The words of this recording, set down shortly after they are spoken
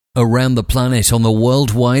Around the planet on the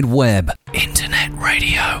World Wide Web. Internet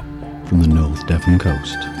radio. From the North Devon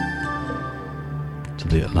coast to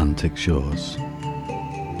the Atlantic shores.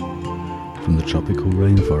 From the tropical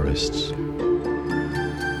rainforests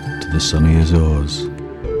to the sunny Azores.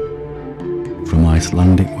 From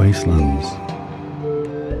Icelandic wastelands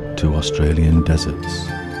to Australian deserts.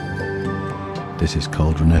 This is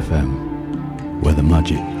Cauldron FM, where the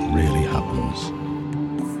magic really happens.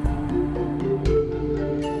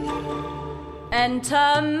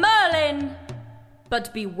 Enter Merlin,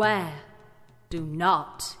 but beware, do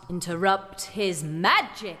not interrupt his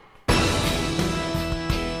magic.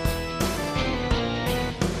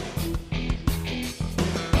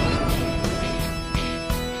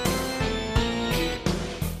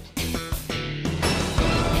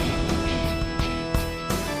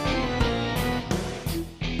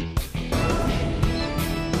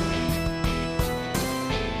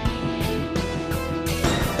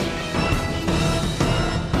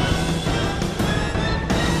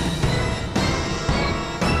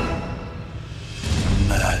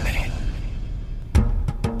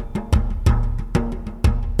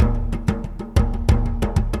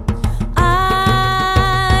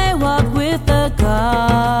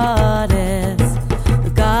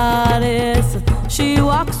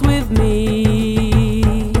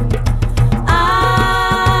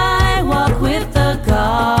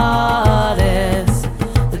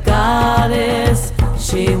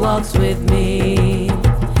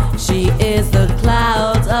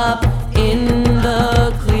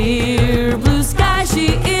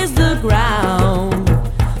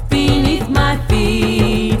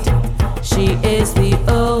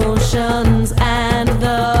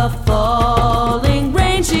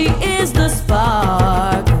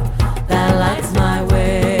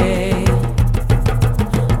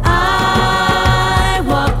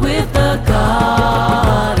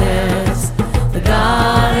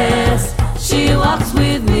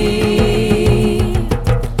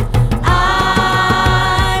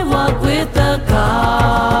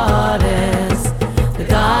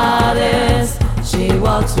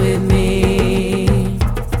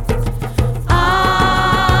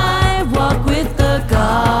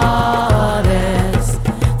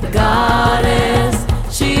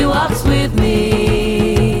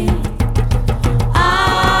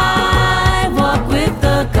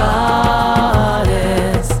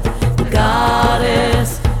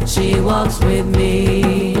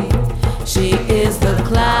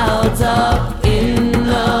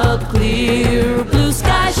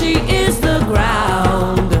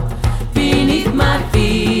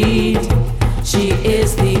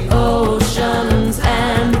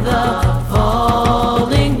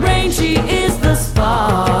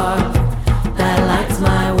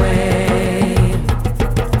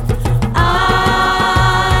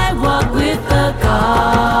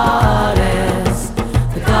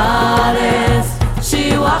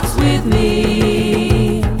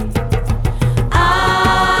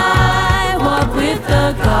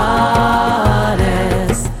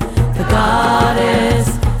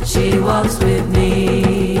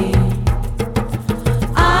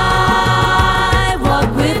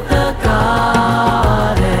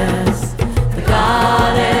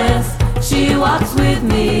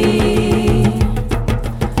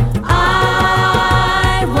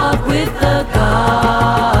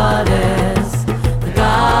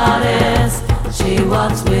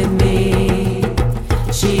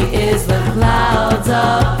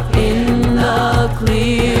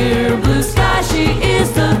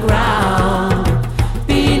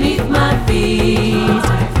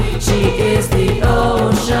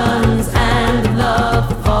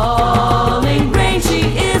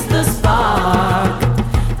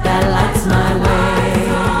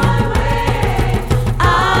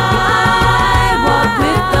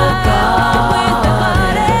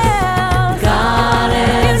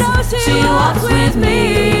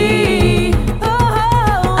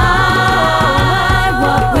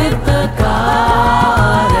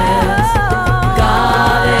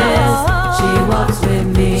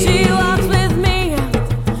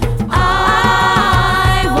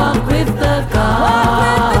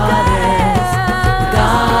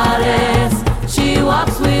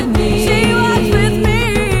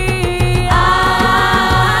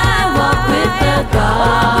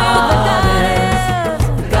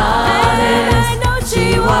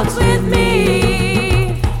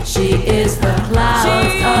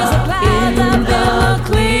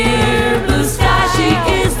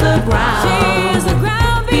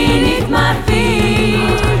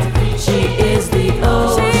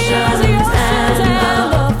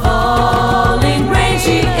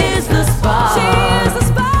 She is the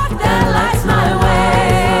spark.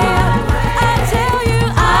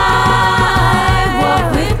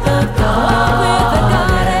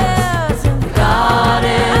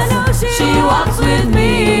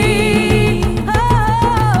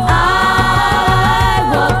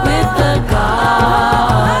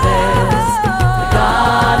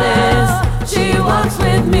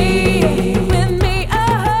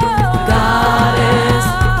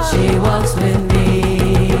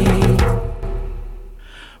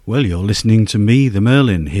 Well, you're listening to me, the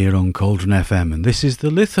Merlin, here on Cauldron FM, and this is the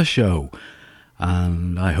Litha Show,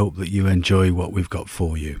 and I hope that you enjoy what we've got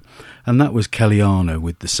for you. And that was Kellyanna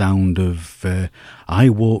with the sound of I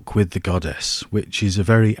Walk with the Goddess, which is a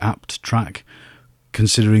very apt track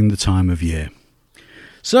considering the time of year.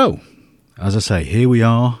 So, as I say, here we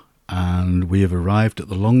are, and we have arrived at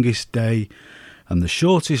the longest day and the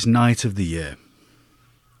shortest night of the year.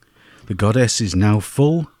 The goddess is now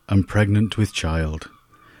full and pregnant with child,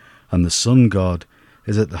 and the sun god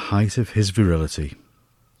is at the height of his virility.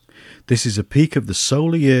 This is a peak of the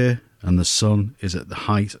solar year, and the sun is at the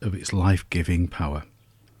height of its life-giving power.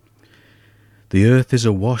 The earth is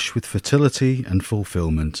awash with fertility and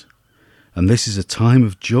fulfillment, and this is a time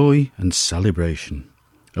of joy and celebration,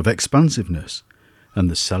 of expansiveness and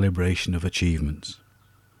the celebration of achievements.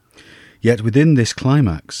 Yet within this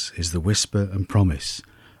climax is the whisper and promise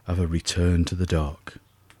of a return to the dark.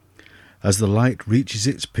 As the light reaches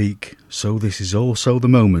its peak, so this is also the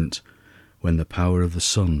moment when the power of the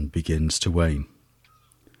sun begins to wane.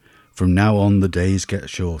 From now on the days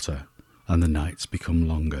get shorter and the nights become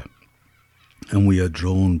longer, and we are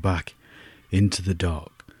drawn back into the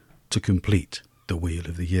dark to complete the wheel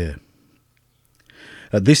of the year.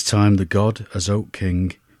 At this time the god, as Oak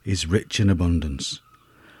King, is rich in abundance,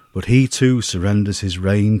 but he too surrenders his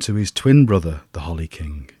reign to his twin brother, the Holly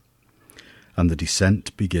King, and the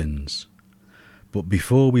descent begins. But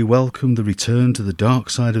before we welcome the return to the dark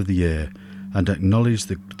side of the year and acknowledge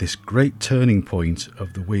this great turning point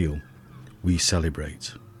of the wheel, we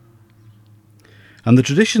celebrate. And the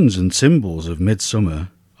traditions and symbols of midsummer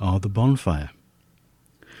are the bonfire.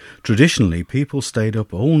 Traditionally, people stayed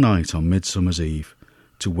up all night on Midsummer's Eve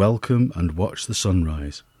to welcome and watch the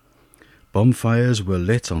sunrise. Bonfires were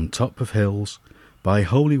lit on top of hills, by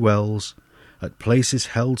holy wells, at places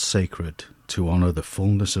held sacred to honour the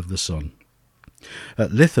fullness of the sun. At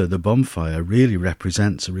Litha, the bonfire really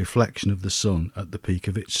represents a reflection of the sun at the peak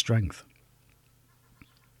of its strength.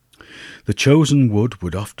 The chosen wood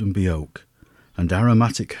would often be oak, and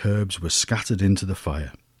aromatic herbs were scattered into the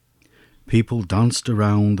fire. People danced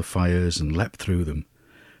around the fires and leapt through them.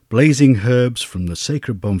 Blazing herbs from the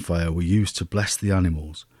sacred bonfire were used to bless the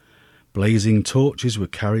animals. Blazing torches were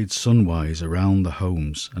carried sunwise around the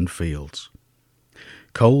homes and fields.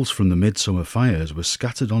 Coals from the midsummer fires were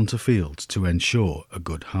scattered onto fields to ensure a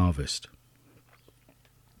good harvest.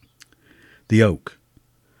 The oak.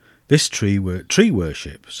 This tree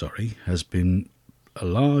worship has been a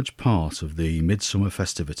large part of the midsummer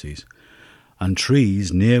festivities, and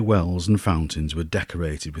trees near wells and fountains were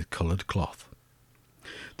decorated with coloured cloth.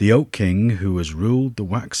 The Oak King, who has ruled the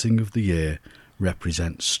waxing of the year,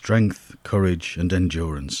 represents strength, courage and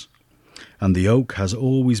endurance, and the oak has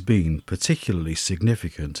always been particularly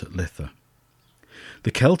significant at Litha.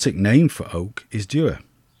 The Celtic name for oak is Dua,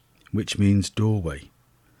 which means doorway.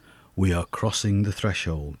 We are crossing the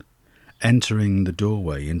threshold, entering the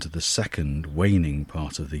doorway into the second waning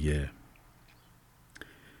part of the year.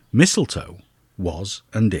 Mistletoe was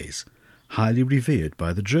and is highly revered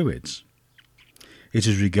by the Druids. It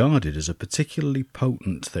is regarded as a particularly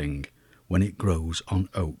potent thing when it grows on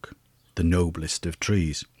oak, the noblest of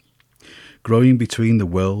trees, growing between the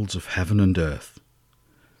worlds of heaven and earth,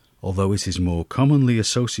 although it is more commonly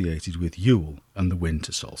associated with Yule and the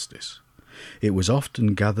winter solstice. It was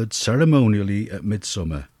often gathered ceremonially at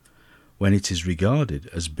midsummer, when it is regarded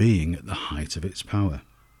as being at the height of its power.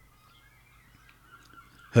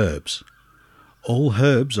 Herbs. All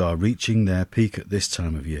herbs are reaching their peak at this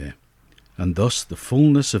time of year, and thus the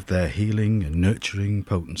fullness of their healing and nurturing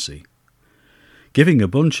potency. Giving a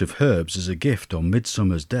bunch of herbs as a gift on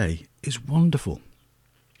Midsummer's Day is wonderful.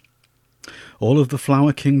 All of the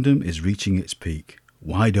flower kingdom is reaching its peak,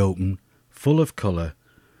 wide open, full of colour,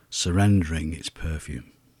 surrendering its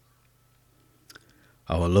perfume.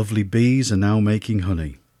 Our lovely bees are now making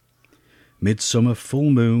honey. Midsummer full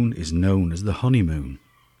moon is known as the honeymoon.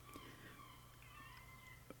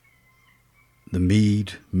 The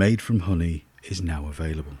mead made from honey is now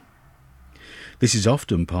available. This is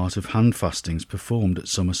often part of hand fastings performed at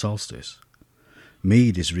summer solstice.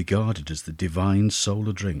 Mead is regarded as the divine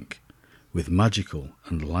solar drink, with magical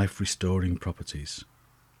and life-restoring properties.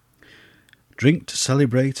 Drink to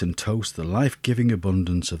celebrate and toast the life-giving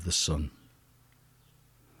abundance of the sun.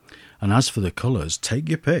 And as for the colours, take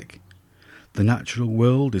your pick. The natural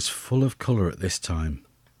world is full of colour at this time.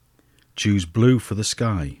 Choose blue for the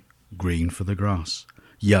sky, green for the grass,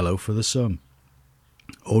 yellow for the sun,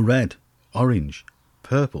 or red, orange,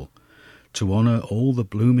 purple, to honour all the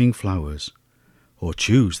blooming flowers, or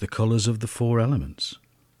choose the colours of the four elements,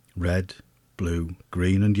 red, blue,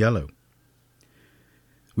 green and yellow.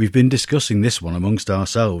 We've been discussing this one amongst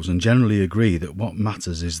ourselves and generally agree that what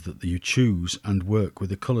matters is that you choose and work with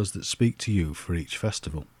the colours that speak to you for each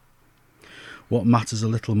festival. What matters a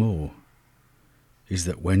little more is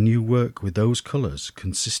that when you work with those colours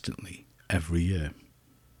consistently every year.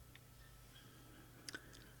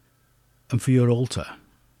 And for your altar,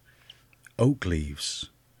 oak leaves,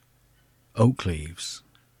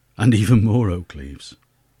 and even more oak leaves,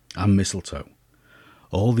 and mistletoe,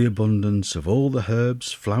 all the abundance of all the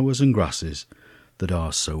herbs, flowers and grasses that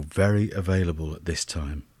are so very available at this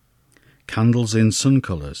time. Candles in sun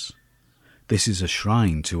colours. This is a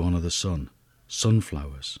shrine to honour the sun,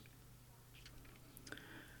 sunflowers.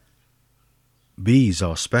 Bees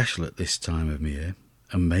are special at this time of year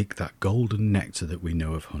and make that golden nectar that we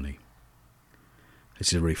know of honey.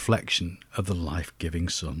 It's a reflection of the life-giving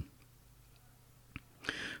sun.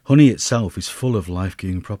 Honey itself is full of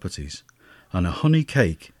life-giving properties, and a honey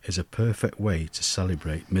cake is a perfect way to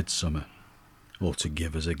celebrate midsummer or to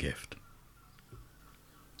give as a gift.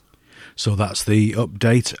 So that's the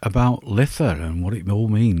update about Litha and what it all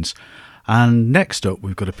means. And next up,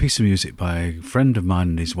 we've got a piece of music by a friend of mine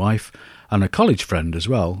and his wife, and a college friend as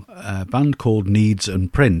well, a band called Needs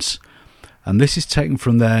and Prince. And this is taken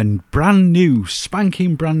from their brand new,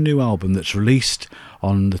 spanking brand new album that's released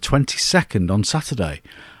on the 22nd on Saturday.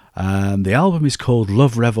 The album is called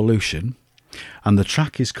Love Revolution, and the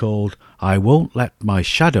track is called I Won't Let My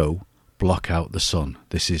Shadow Block Out the Sun.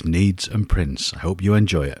 This is Needs and Prince. I hope you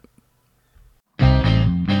enjoy it.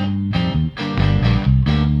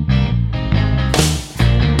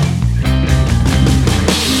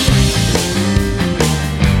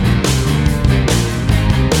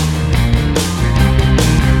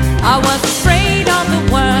 I was afraid of the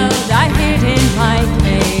world I hid in my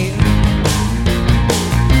cave.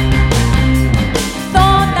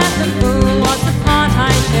 Thought that the fool was the part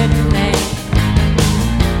I should play.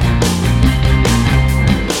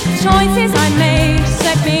 Choices I made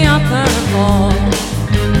set me up for a fall.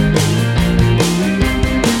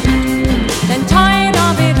 Then tired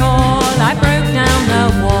of it all, I broke down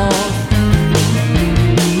the wall.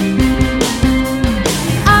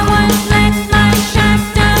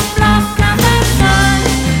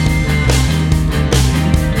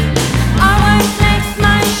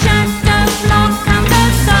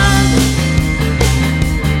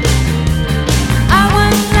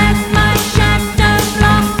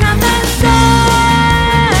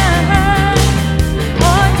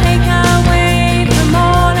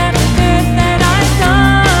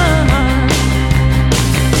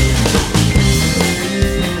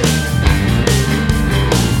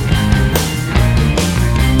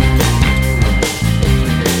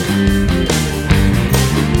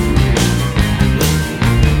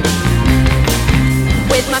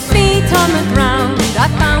 On the ground, I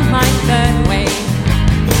found my third way.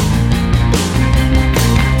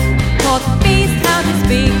 Taught the beast how to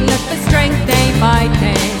speak, look for strength day by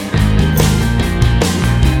day.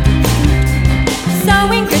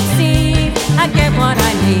 Sowing good seed, I get what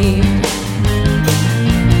I need.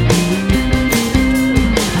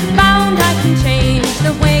 I found I can change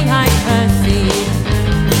the way I perceive.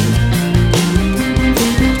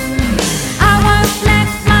 I won't let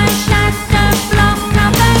my shadow block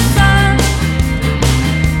out the sun.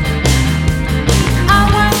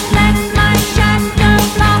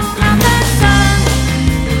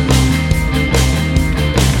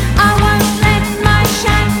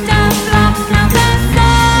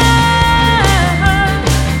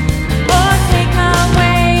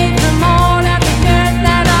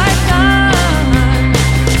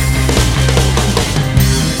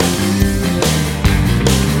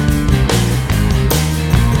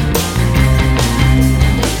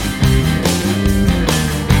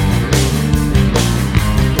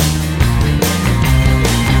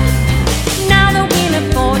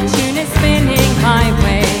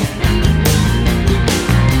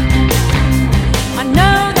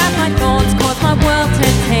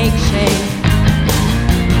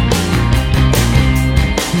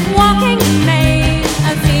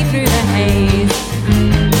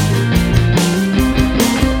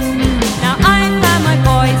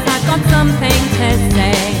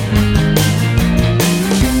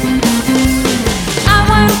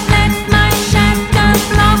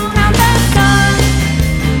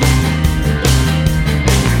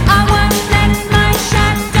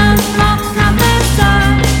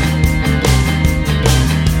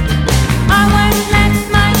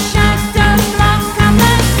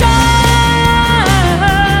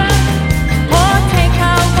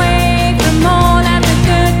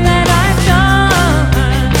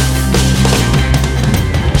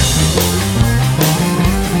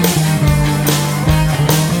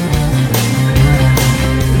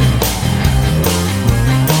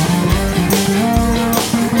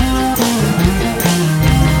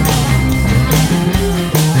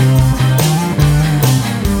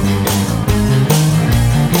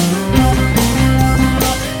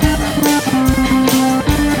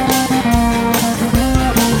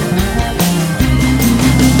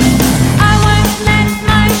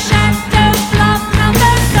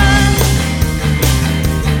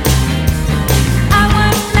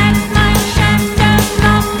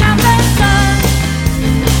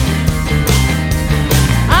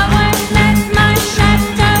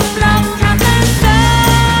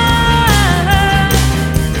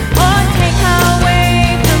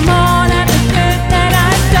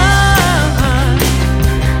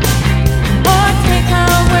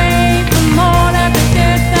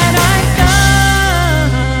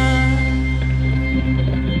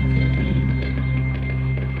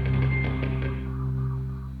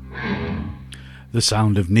 The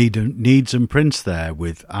sound of Needs and Prince there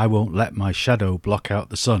with I Won't Let My Shadow Block Out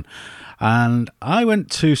the Sun. And I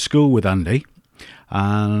went to school with Andy,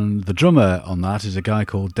 and the drummer on that is a guy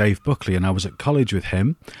called Dave Buckley, and I was at college with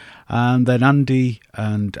him. And then Andy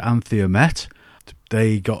and Anthea met.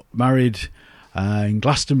 They got married in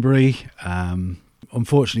Glastonbury.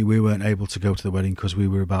 Unfortunately, we weren't able to go to the wedding because we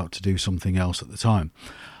were about to do something else at the time.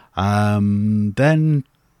 Then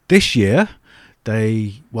this year,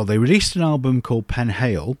 they released an album called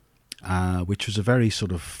Penhale, which was a very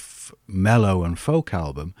sort of mellow and folk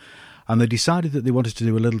album, and they decided that they wanted to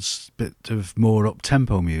do a little bit of more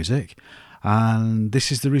up-tempo music, and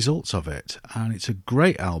this is the results of it. And it's a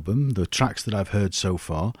great album, the tracks that I've heard so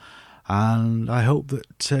far, and I hope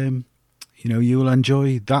that you will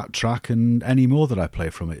enjoy that track and any more that I play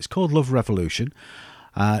from it. It's called Love Revolution.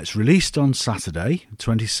 It's released on Saturday,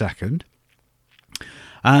 22nd.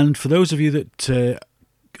 And for those of you that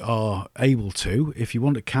are able to, if you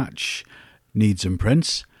want to catch Needs and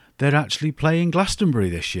Prince, they're actually playing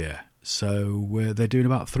Glastonbury this year. So they're doing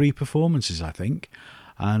about 3 performances, I think.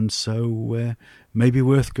 And so maybe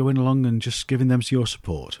worth going along and just giving them your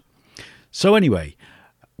support. So anyway,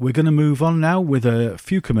 we're going to move on now with a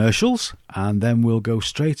few commercials, and then we'll go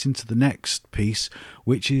straight into the next piece,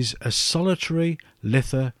 which is A Solitary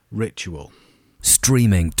Lither Ritual.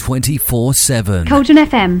 Streaming 24/7. Cauldron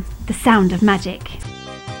FM, the sound of magic.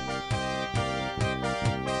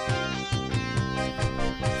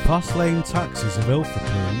 Fastlane Taxis of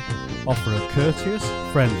Ilfracombe offer a courteous,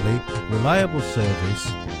 friendly, reliable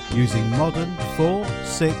service using modern 4,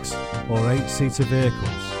 6 or 8-seater vehicles.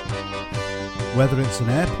 Whether it's an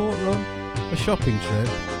airport run, a shopping trip,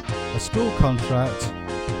 a school contract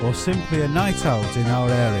or simply a night out in our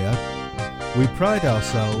area, we pride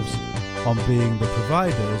ourselves on being the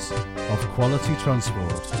providers of quality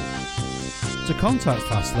transport. To contact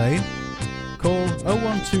Fastlane, call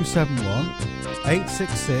 01271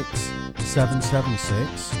 866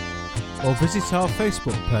 776 or visit our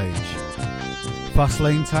Facebook page.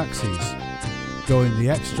 Fastlane Taxis, going the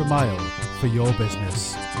extra mile for your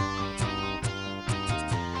business.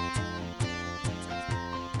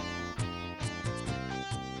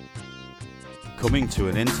 Coming to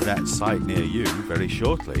an internet site near you very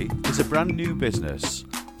shortly is a brand new business,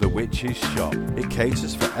 The Witch's Shop. It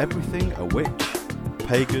caters for everything a witch,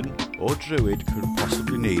 pagan or druid could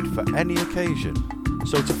possibly need for any occasion.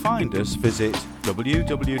 So to find us, visit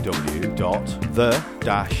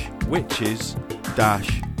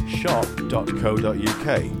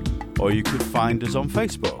www.the-witches-shop.co.uk, or you could find us on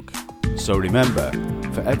Facebook. So remember,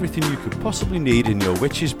 for everything you could possibly need in your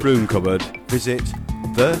witch's broom cupboard, visit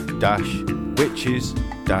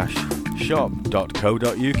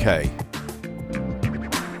the-witches-shop.co.uk.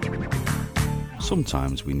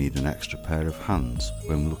 Sometimes we need an extra pair of hands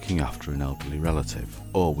when looking after an elderly relative,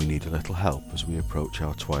 or we need a little help as we approach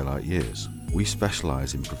our twilight years. We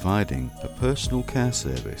specialise in providing a personal care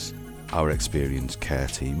service. Our experienced care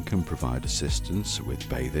team can provide assistance with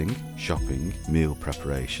bathing, shopping, meal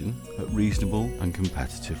preparation at reasonable and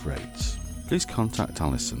competitive rates. Please contact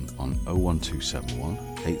Alison on 01271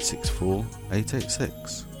 864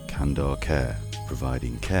 886. Candor Care,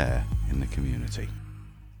 providing care in the community.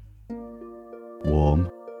 Warm,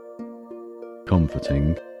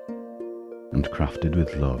 comforting, and crafted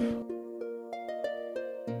with love.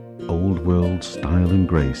 Old world style and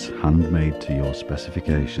grace, handmade to your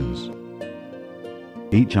specifications.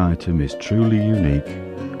 Each item is truly unique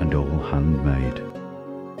and all handmade.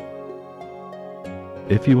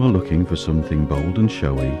 If you are looking for something bold and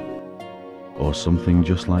showy, or something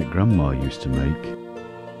just like Grandma used to make,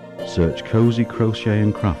 search Cozy Crochet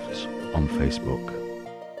and Crafts on Facebook.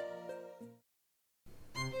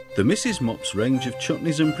 The Mrs. Mops range of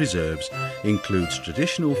chutneys and preserves includes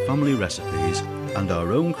traditional family recipes and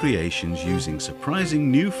our own creations using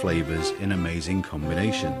surprising new flavours in amazing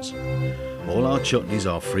combinations. All our chutneys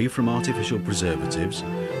are free from artificial preservatives,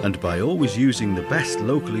 and by always using the best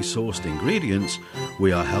locally sourced ingredients,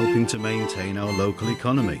 we are helping to maintain our local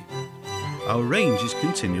economy. Our range is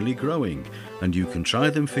continually growing, and you can try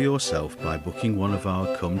them for yourself by booking one of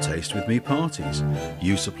our Come Taste With Me parties.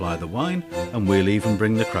 You supply the wine, and we'll even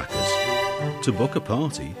bring the crackers. To book a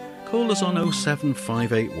party, call us on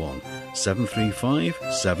 07581 735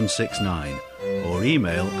 769 or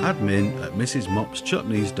email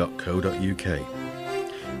admin@mrsmopschutneys.co.uk.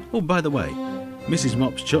 Oh, by the way, Mrs.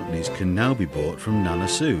 Mops Chutneys can now be bought from Nana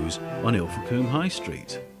Sue's on Ilfracombe High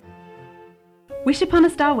Street. Wish Upon a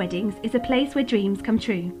Star Weddings is a place where dreams come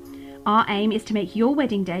true. Our aim is to make your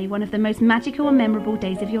wedding day one of the most magical and memorable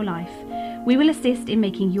days of your life. We will assist in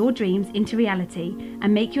making your dreams into reality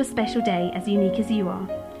and make your special day as unique as you are.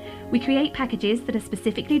 We create packages that are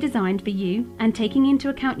specifically designed for you, and taking into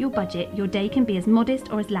account your budget, your day can be as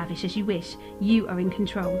modest or as lavish as you wish. You are in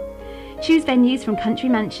control. Choose venues from country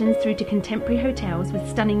mansions through to contemporary hotels with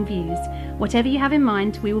stunning views. Whatever you have in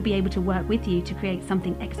mind, we will be able to work with you to create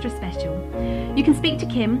something extra special. You can speak to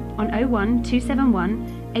Kim on 01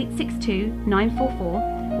 271 862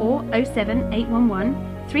 944 or 07 811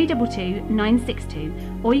 322 962,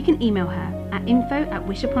 or you can email her at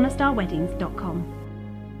info@wishuponastarweddings.com.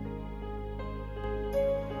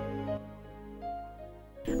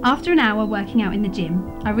 After an hour working out in the gym,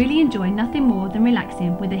 I really enjoy nothing more than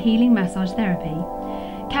relaxing with a healing massage therapy.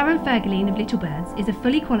 Karen Fergaline of Little Birds is a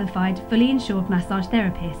fully qualified, fully insured massage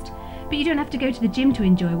therapist, but you don't have to go to the gym to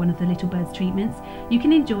enjoy one of the Little Birds treatments. You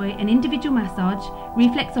can enjoy an individual massage,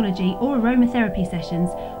 reflexology or aromatherapy sessions,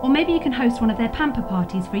 or maybe you can host one of their pamper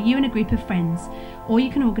parties for you and a group of friends, or you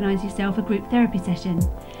can organise yourself a group therapy session.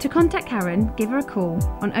 To contact Karen, give her a call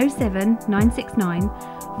on 07 969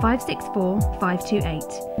 564 528.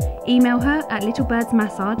 Email her at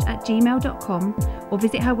littlebirdsmassage@gmail.com or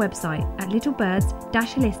visit her website at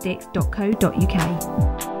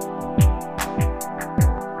littlebirds-holistics.co.uk.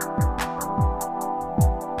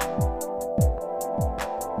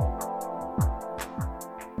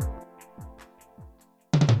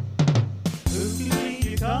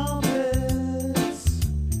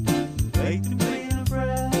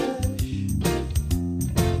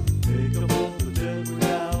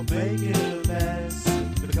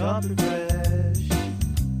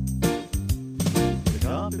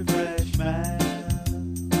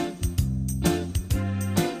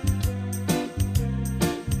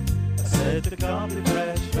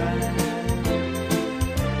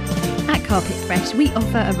 We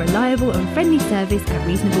offer a reliable and friendly service at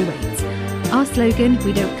reasonable rates. Our slogan,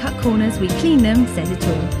 "We don't cut corners, we clean them," says it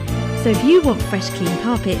all. So if you want fresh, clean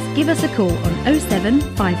carpets, give us a call on 07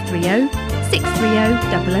 530 630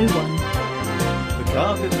 001. The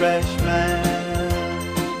Carpet Fresh Man.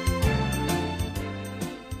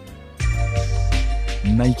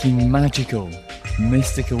 Making magical,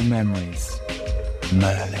 mystical memories.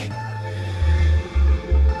 Merlin.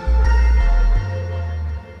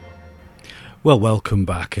 Well, welcome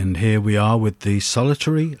back, and here we are with the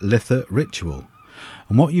solitary Litha ritual.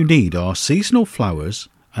 And what you need are seasonal flowers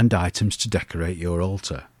and items to decorate your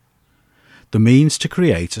altar. The means to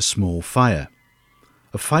create a small fire.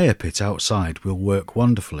 A fire pit outside will work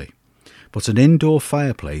wonderfully, but an indoor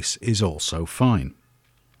fireplace is also fine.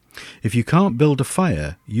 If you can't build a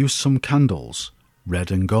fire, use some candles.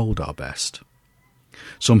 Red and gold are best.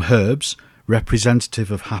 Some herbs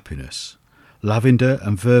representative of happiness. Lavender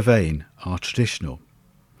and vervain are traditional.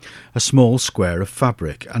 A small square of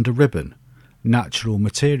fabric and a ribbon, natural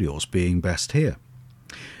materials being best here.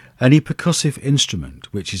 Any percussive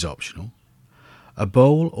instrument, which is optional. A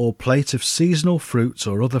bowl or plate of seasonal fruits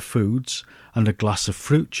or other foods, and a glass of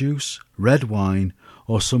fruit juice, red wine,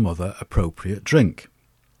 or some other appropriate drink.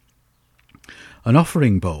 An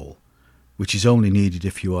offering bowl, which is only needed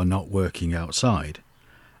if you are not working outside,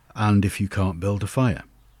 and if you can't build a fire.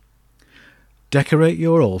 Decorate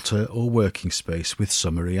your altar or working space with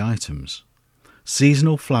summery items.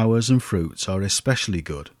 Seasonal flowers and fruits are especially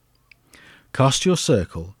good. Cast your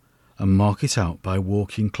circle and mark it out by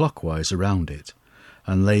walking clockwise around it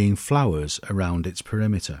and laying flowers around its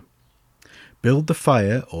perimeter. Build the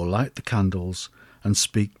fire or light the candles and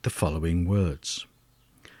speak the following words.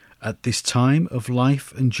 At this time of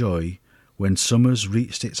life and joy, when summer's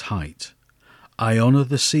reached its height, I honour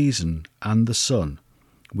the season and the sun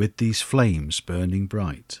with these flames burning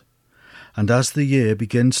bright. And as the year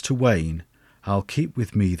begins to wane, I'll keep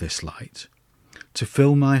with me this light, to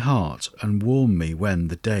fill my heart and warm me when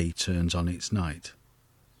the day turns on its night.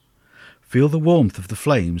 Feel the warmth of the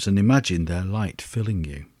flames and imagine their light filling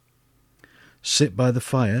you. Sit by the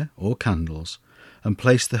fire or candles and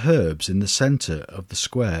place the herbs in the centre of the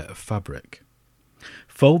square of fabric.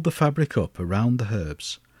 Fold the fabric up around the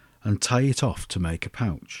herbs and tie it off to make a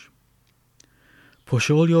pouch. Push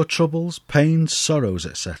all your troubles, pains, sorrows,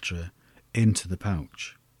 etc. into the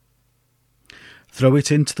pouch. Throw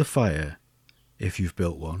it into the fire, if you've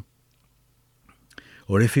built one.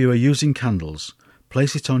 Or if you are using candles,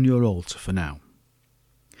 place it on your altar for now.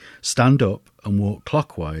 Stand up and walk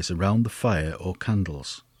clockwise around the fire or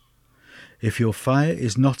candles. If your fire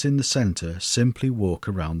is not in the centre, simply walk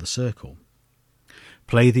around the circle.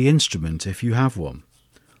 Play the instrument if you have one,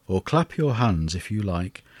 or clap your hands if you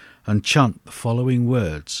like, and chant the following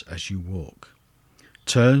words as you walk.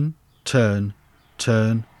 Turn, turn,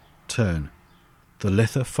 turn, turn. The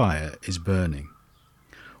Litha fire is burning.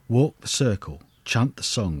 Walk the circle, chant the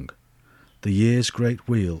song. The year's great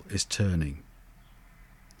wheel is turning.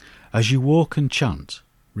 As you walk and chant,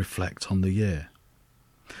 reflect on the year.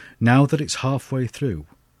 Now that it's halfway through,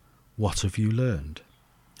 what have you learned?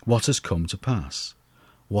 What has come to pass?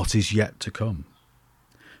 What is yet to come?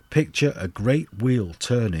 Picture a great wheel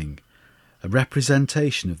turning, a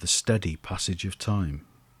representation of the steady passage of time.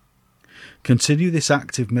 Continue this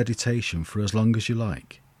active meditation for as long as you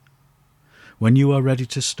like. When you are ready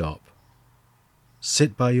to stop,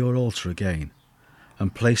 sit by your altar again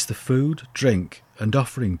and place the food, drink and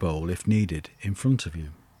offering bowl, if needed, in front of you.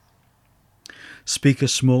 Speak a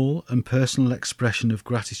small and personal expression of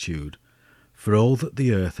gratitude for all that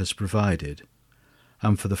the earth has provided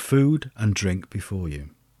and for the food and drink before you.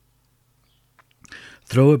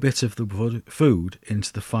 Throw a bit of the food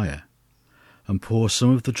into the fire and pour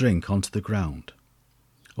some of the drink onto the ground,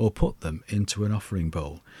 or put them into an offering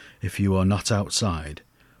bowl if you are not outside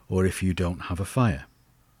or if you don't have a fire.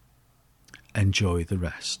 Enjoy the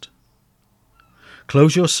rest.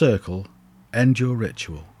 Close your circle, end your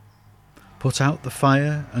ritual. Put out the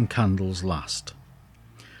fire and candles last.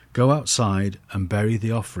 Go outside and bury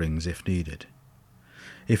the offerings if needed.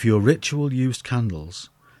 If your ritual used candles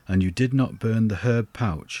and you did not burn the herb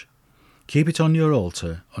pouch, keep it on your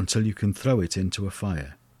altar until you can throw it into a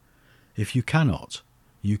fire. If you cannot,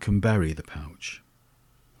 you can bury the pouch.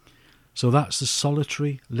 So that's the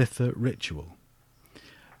solitary Litha ritual.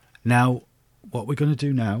 Now, what we're going to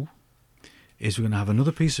do now is we're going to have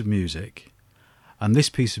another piece of music, and this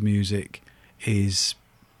piece of music is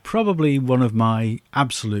probably one of my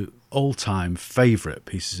absolute all-time favourite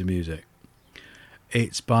pieces of music.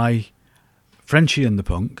 It's by Frenchy and the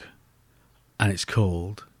Punk, and it's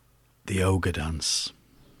called The Ogre Dance.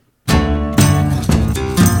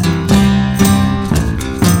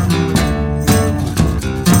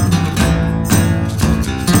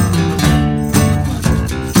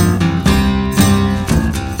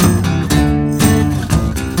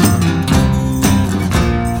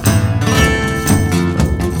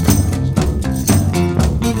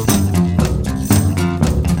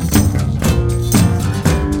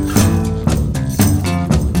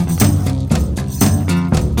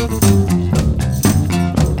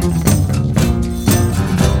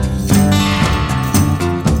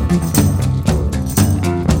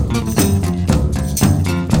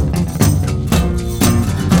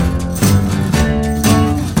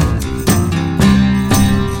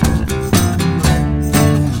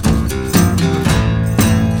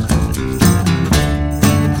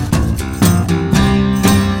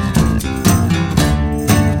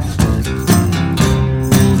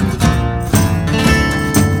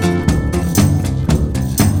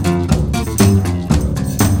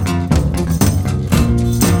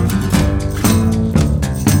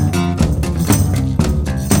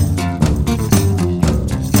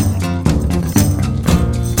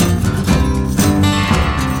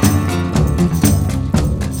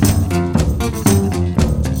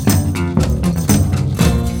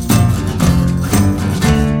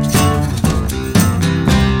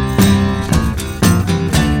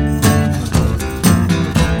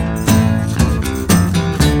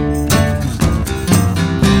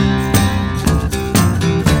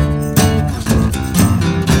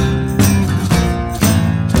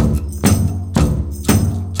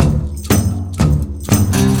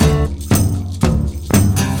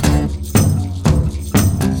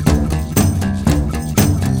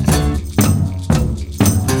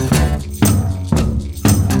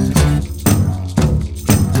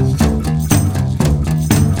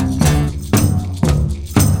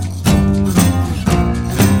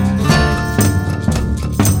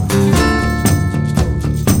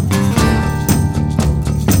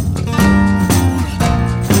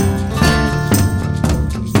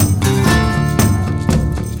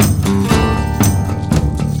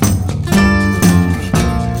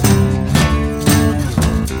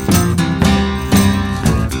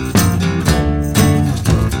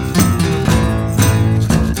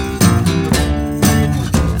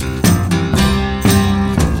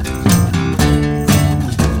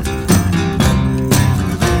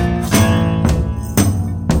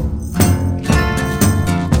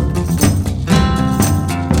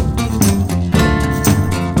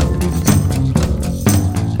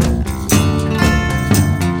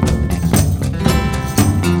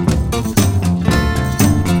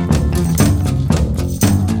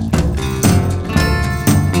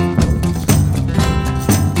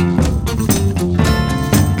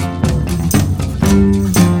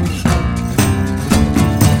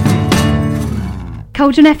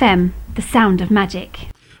 Cauldron FM, the sound of magic.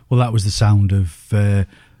 Well, that was the sound of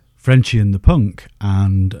Frenchy and the Punk,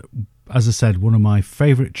 and as I said, one of my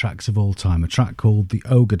favourite tracks of all time, a track called The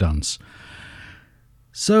Ogre Dance.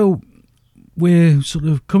 So we're sort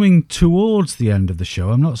of coming towards the end of the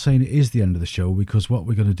show. I'm not saying it is the end of the show, because what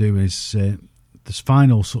we're going to do is this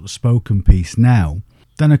final sort of spoken piece now,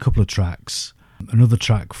 then a couple of tracks, another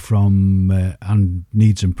track from and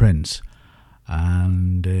Needs and Prince,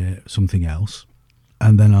 and something else,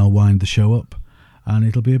 and then I'll wind the show up, and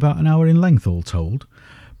it'll be about an hour in length all told.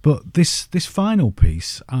 But this final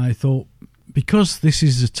piece, I thought, because this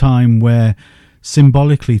is a time where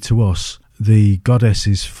symbolically to us the goddess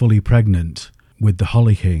is fully pregnant with the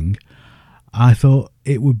Hollyking, I thought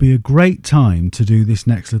it would be a great time to do this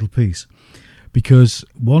next little piece, because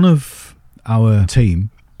one of our team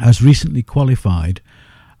has recently qualified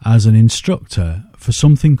as an instructor for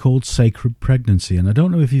something called Sacred Pregnancy, and I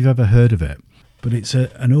don't know if you've ever heard of it, but it's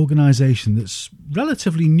an organisation that's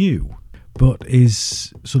relatively new, but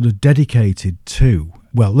is sort of dedicated to,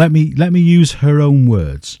 well, let me use her own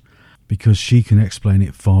words, because she can explain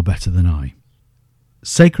it far better than I.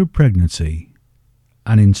 Sacred Pregnancy,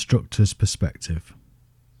 an instructor's perspective.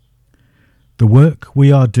 The work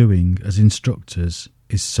we are doing as instructors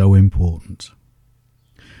is so important.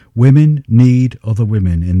 Women need other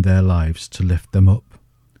women in their lives to lift them up,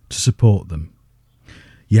 to support them.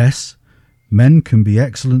 Yes, men can be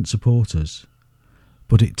excellent supporters,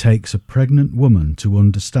 but it takes a pregnant woman to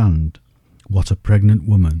understand what a pregnant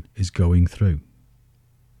woman is going through.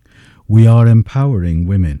 We are empowering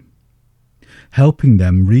women, helping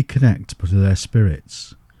them reconnect to their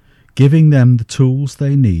spirits, giving them the tools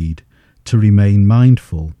they need to remain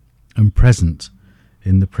mindful and present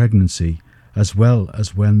in the pregnancy, as well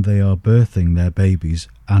as when they are birthing their babies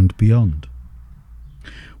and beyond.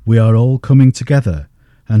 We are all coming together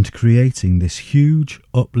and creating this huge,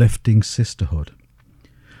 uplifting sisterhood.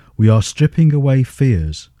 We are stripping away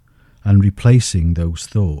fears and replacing those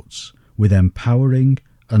thoughts with empowering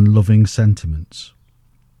and loving sentiments.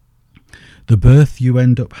 The birth you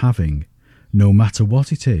end up having, no matter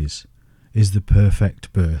what it is the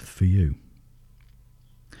perfect birth for you.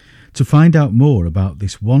 To find out more about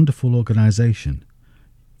this wonderful organisation,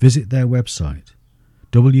 visit their website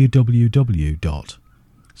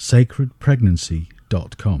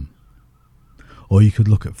www.sacredpregnancy.com, or you could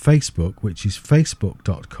look at Facebook, which is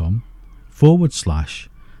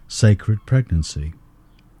facebook.com/Sacred Pregnancy,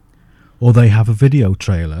 or they have a video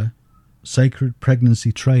trailer, Sacred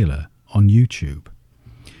Pregnancy Trailer, on YouTube.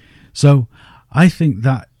 So I think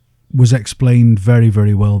that was explained very,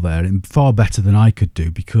 very well there, and far better than I could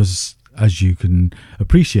do, because as you can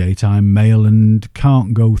appreciate, I'm male and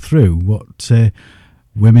can't go through what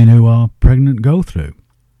women who are pregnant go through.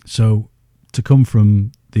 So to come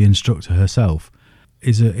from the instructor herself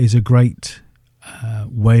is a great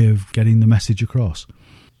way of getting the message across.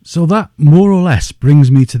 So that more or less brings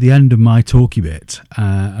me to the end of my talky bit.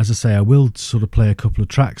 As I say, I will sort of play a couple of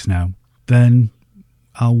tracks now, then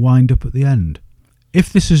I'll wind up at the end.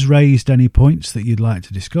 If this has raised any points that you'd like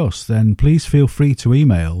to discuss, then please feel free to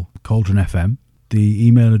email Cauldron FM. The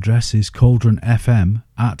email address is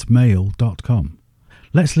cauldronfm@mail.com.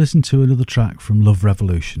 Let's listen to another track from Love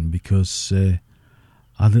Revolution, because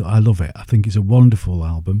I love it. I think it's a wonderful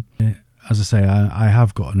album. As I say, I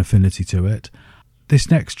have got an affinity to it. This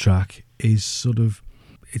next track is sort of,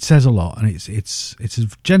 it says a lot, and it's a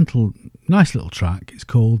gentle, nice little track. It's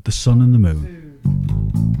called The Sun and the Moon.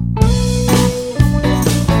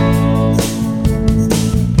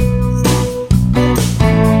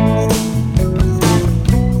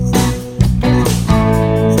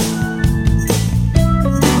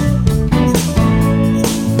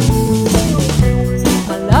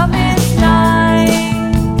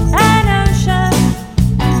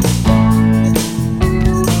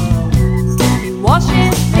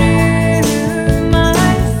 Through my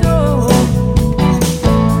soul,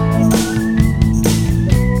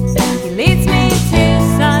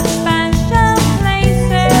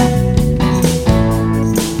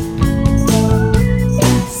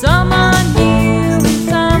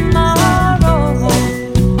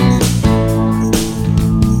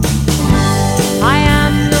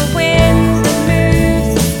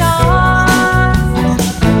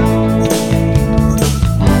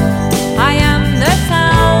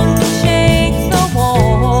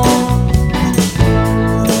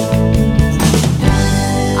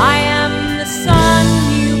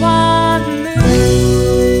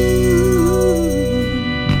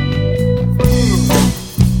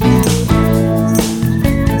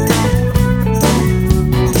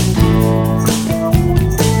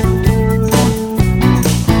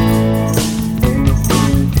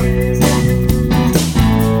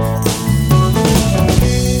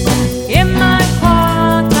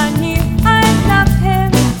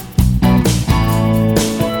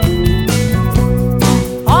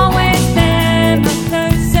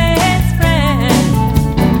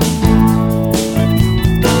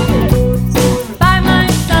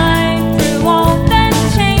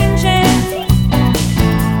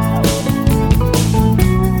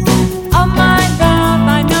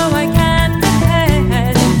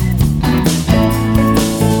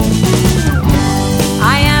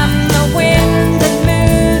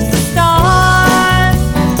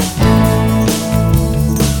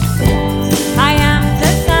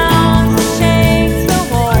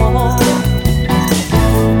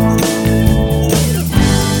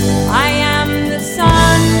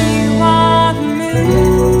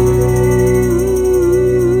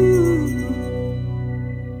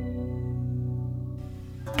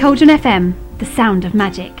 Cauldron FM, the sound of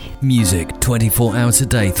magic. Music 24 hours a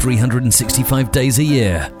day, 365 days a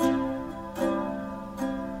year.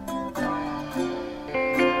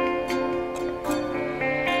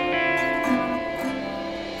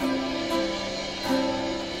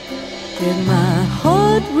 And my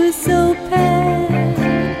heart was so pale,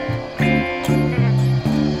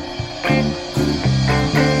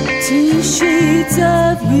 2 shades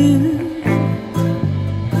of you.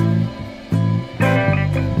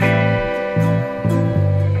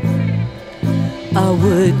 I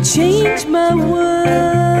would change my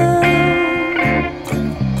world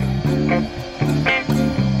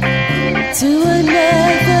to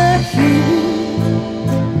another you.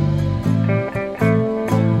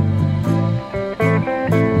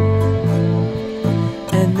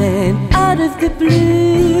 And then out of the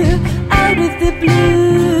blue, out of the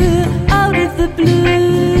blue, out of the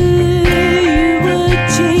blue, you would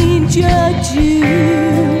change your tune.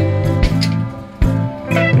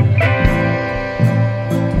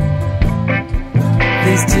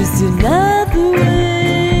 There's just another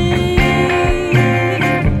way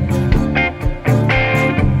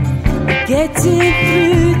of getting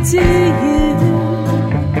through to you.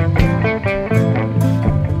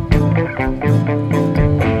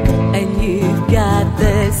 And you've got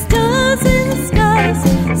the stars in the skies,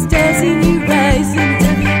 stars in your eyes, and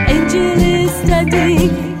an angel is standing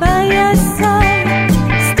by your side.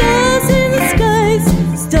 Stars in the skies,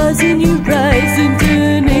 stars in your eyes, and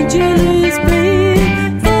an angel is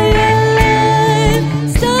praying for your life.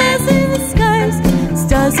 Stars in the skies,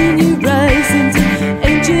 stars in your eyes, and an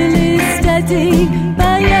angel is standing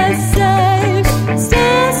by your side.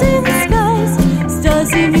 Stars in the skies,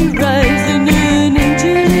 stars in your eyes, and an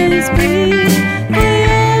angel is praying for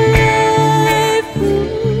your life.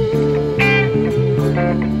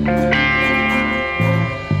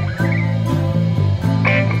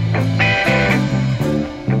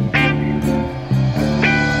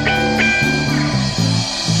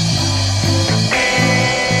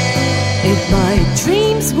 If my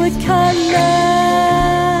dreams were colored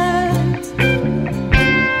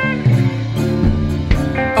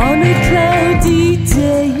on a cloudy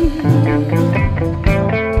day,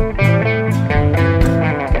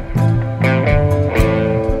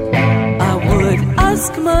 I would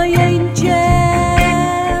ask my angels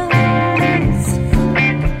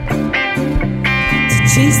to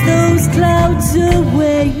chase those clouds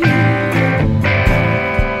away.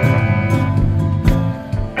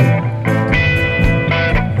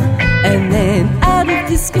 And then out of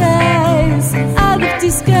disguise, out of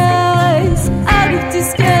disguise, out of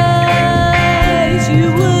disguise, you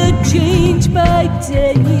would change my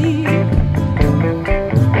day.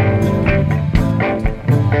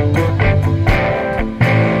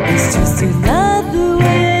 It's just another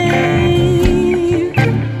way.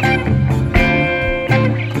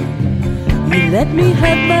 You let me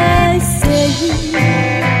have my say.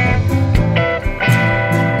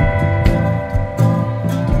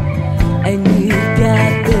 And you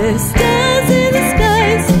got the stars in the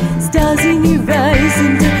skies, stars in your eyes,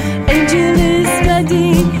 and an angel is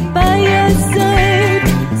standing by your side.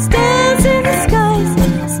 Stars in the skies,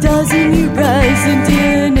 stars in your eyes, and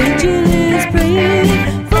an angel is praying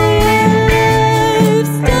for your life.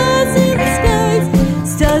 Stars in the skies,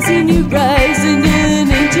 stars in your eyes, and an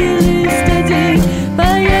angel is standing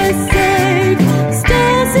by your side. Stars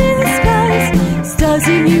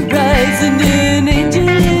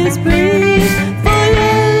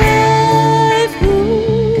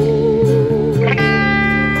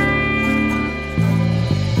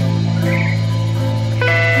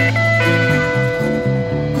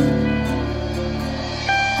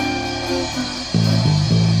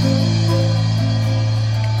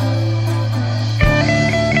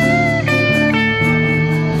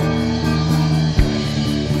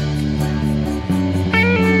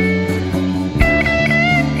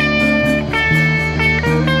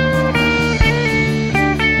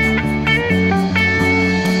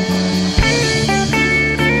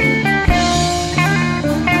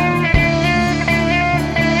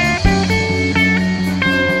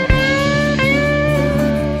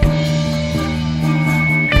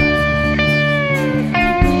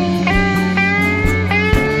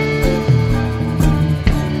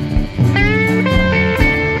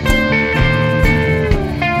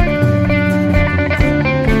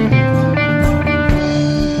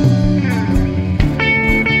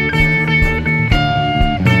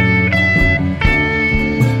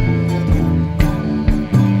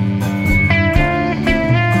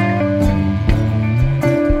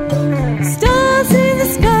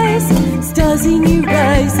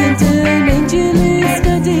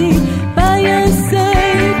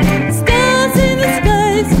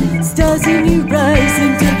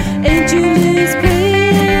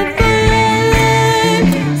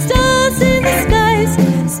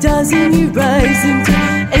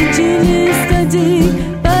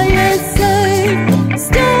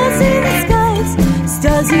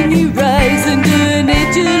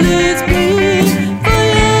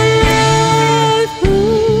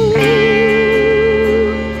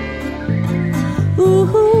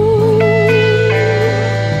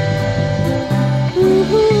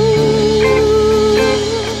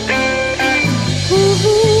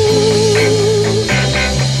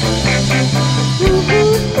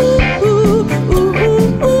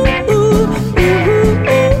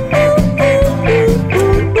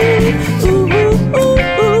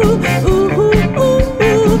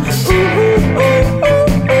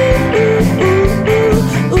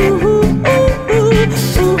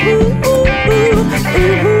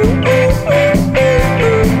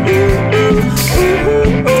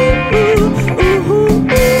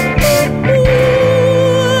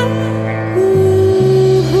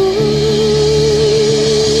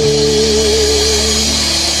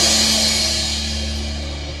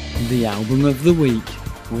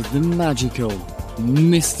with the magical,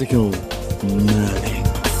 mystical Merlin.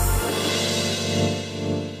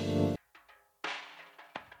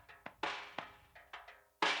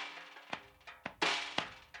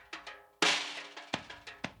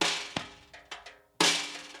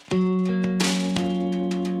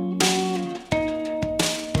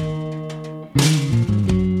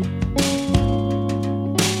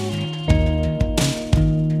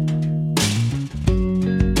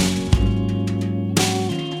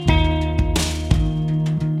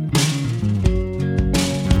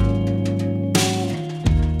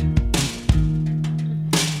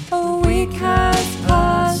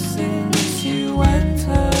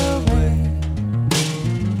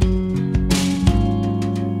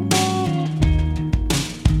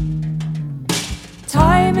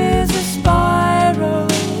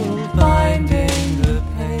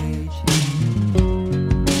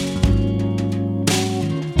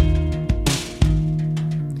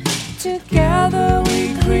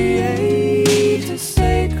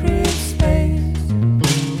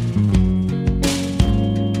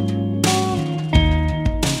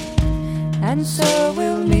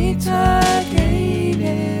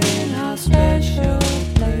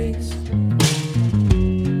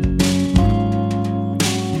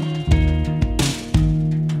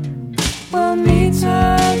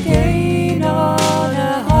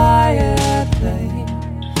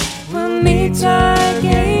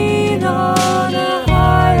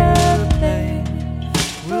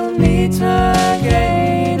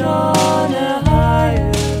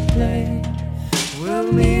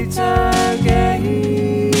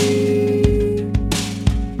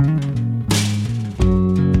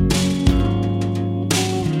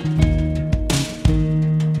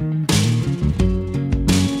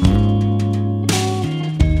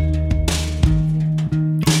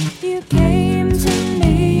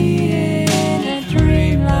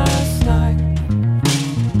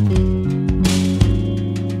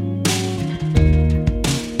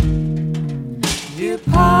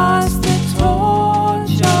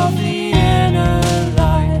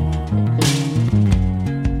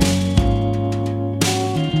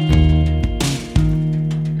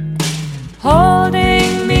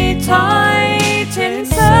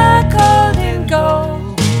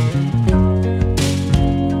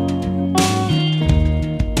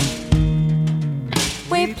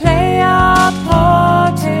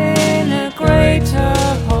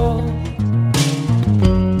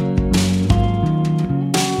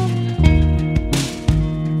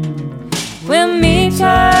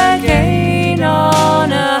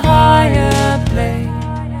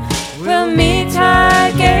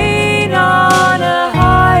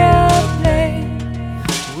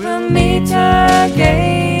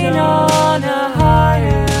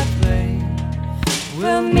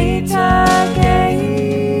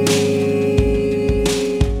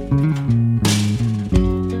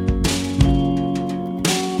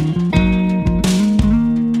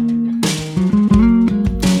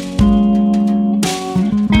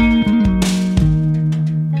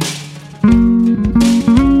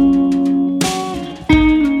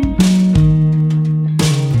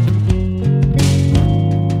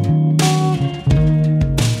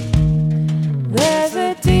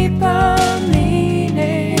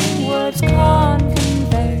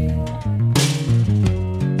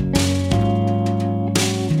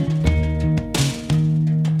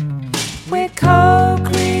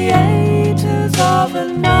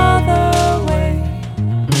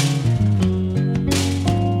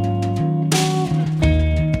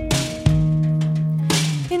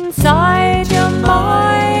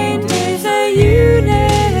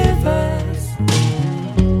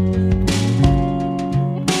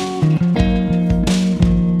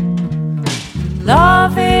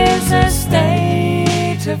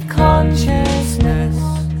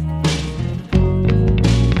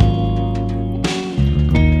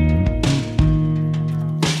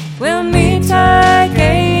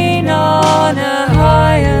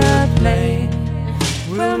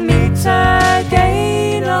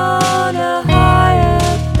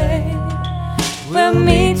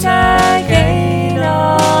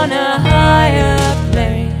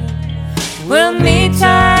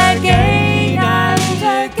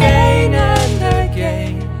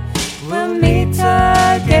 We'll meet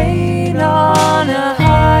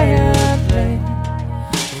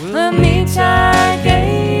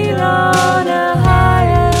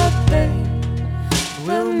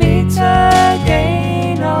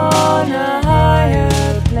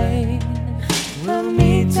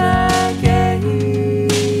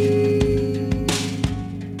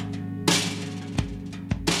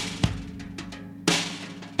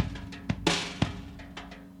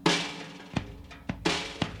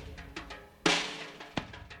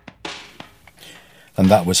And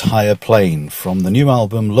that was Higher Plane from the new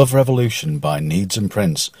album Love Revolution by Needs and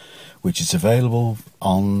Prince, which is available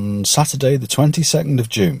on Saturday the 22nd of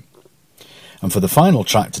June. And for the final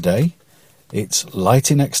track today, it's Light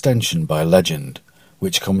in Extension by Legend,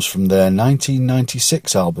 which comes from their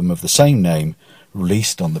 1996 album of the same name,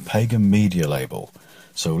 released on the Pagan Media label.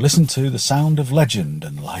 So listen to the sound of Legend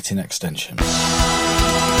and Light in Extension.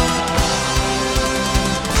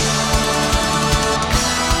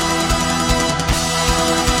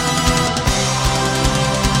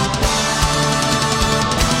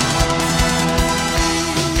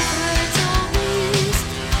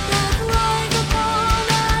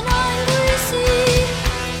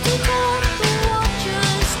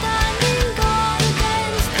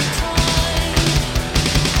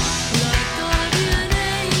 Like guardian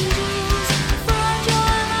angels, fragile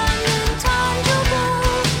and intangible.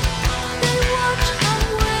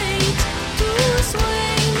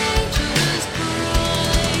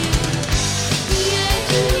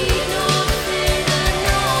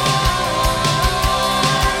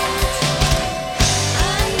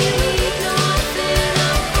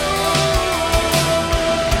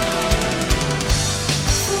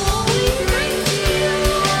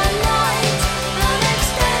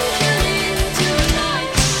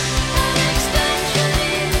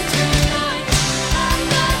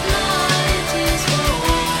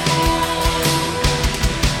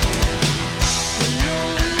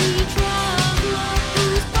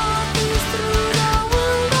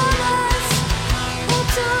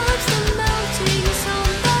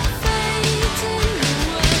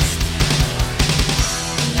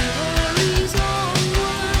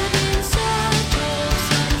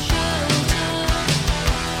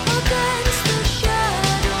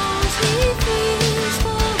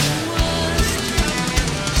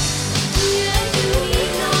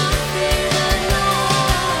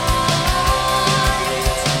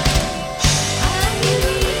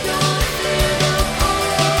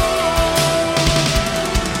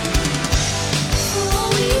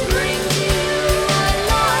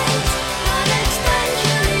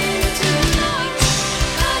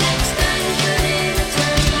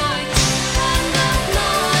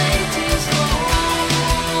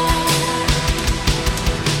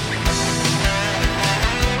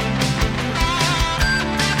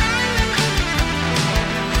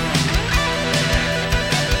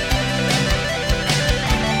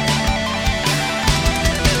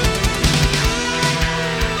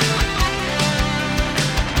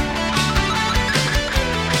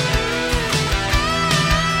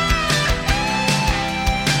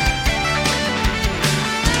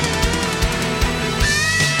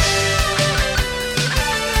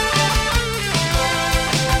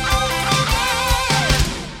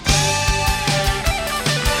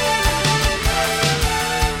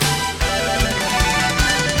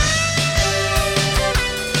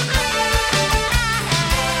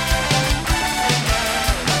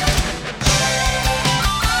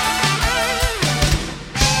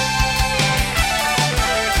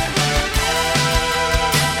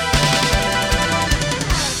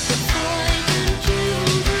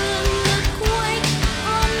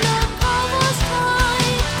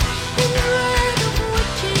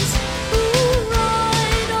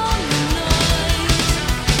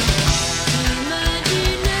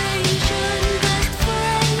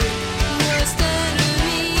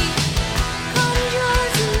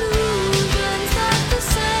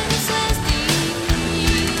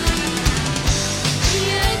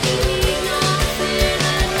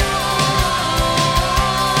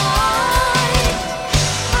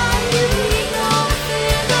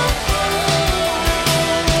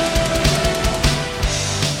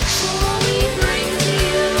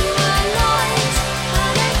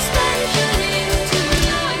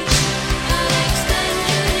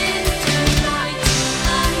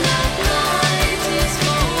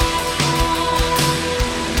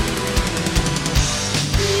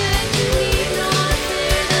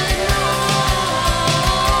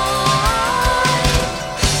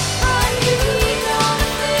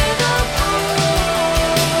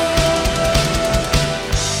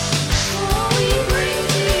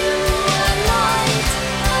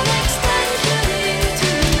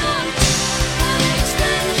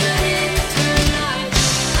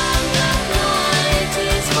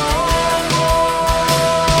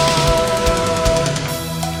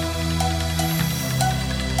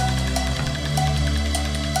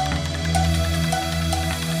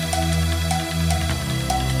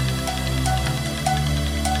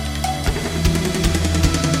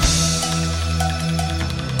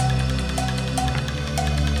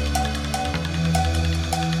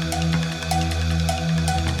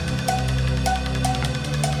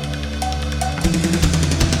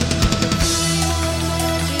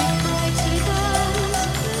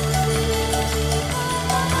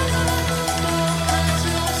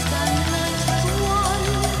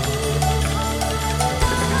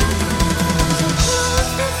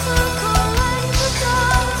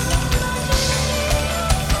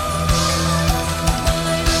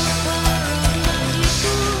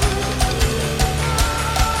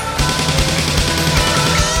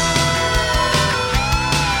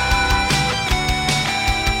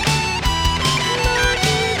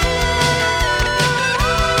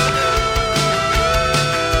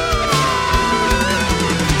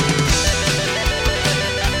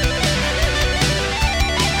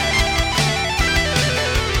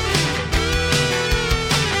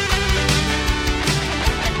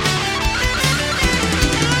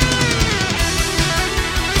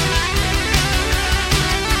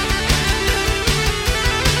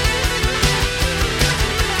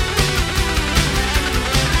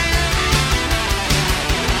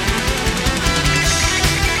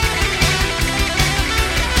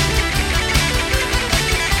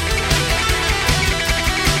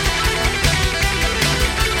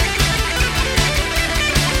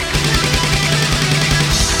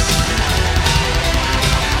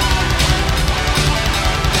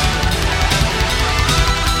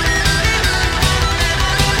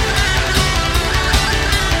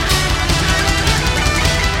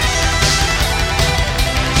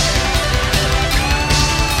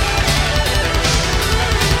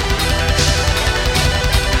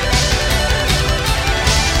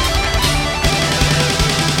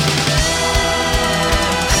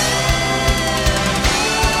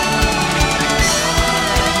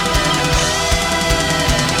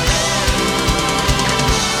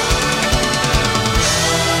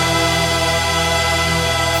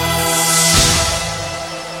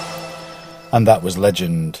 And that was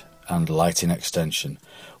Legend and Light in Extension.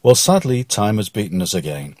 Well, sadly, time has beaten us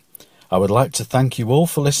again. I would like to thank you all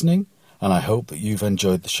for listening, and I hope that you've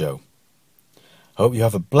enjoyed the show. Hope you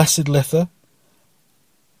have a blessed Litha,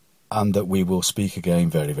 and that we will speak again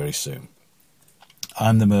very, very soon.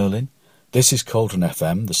 I'm the Merlin. This is Cauldron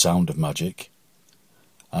FM, the sound of magic,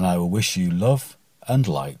 and I will wish you love and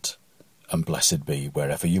light, and blessed be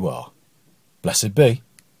wherever you are. Blessed be.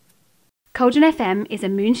 Cauldron FM is a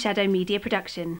Moonshadow Media production.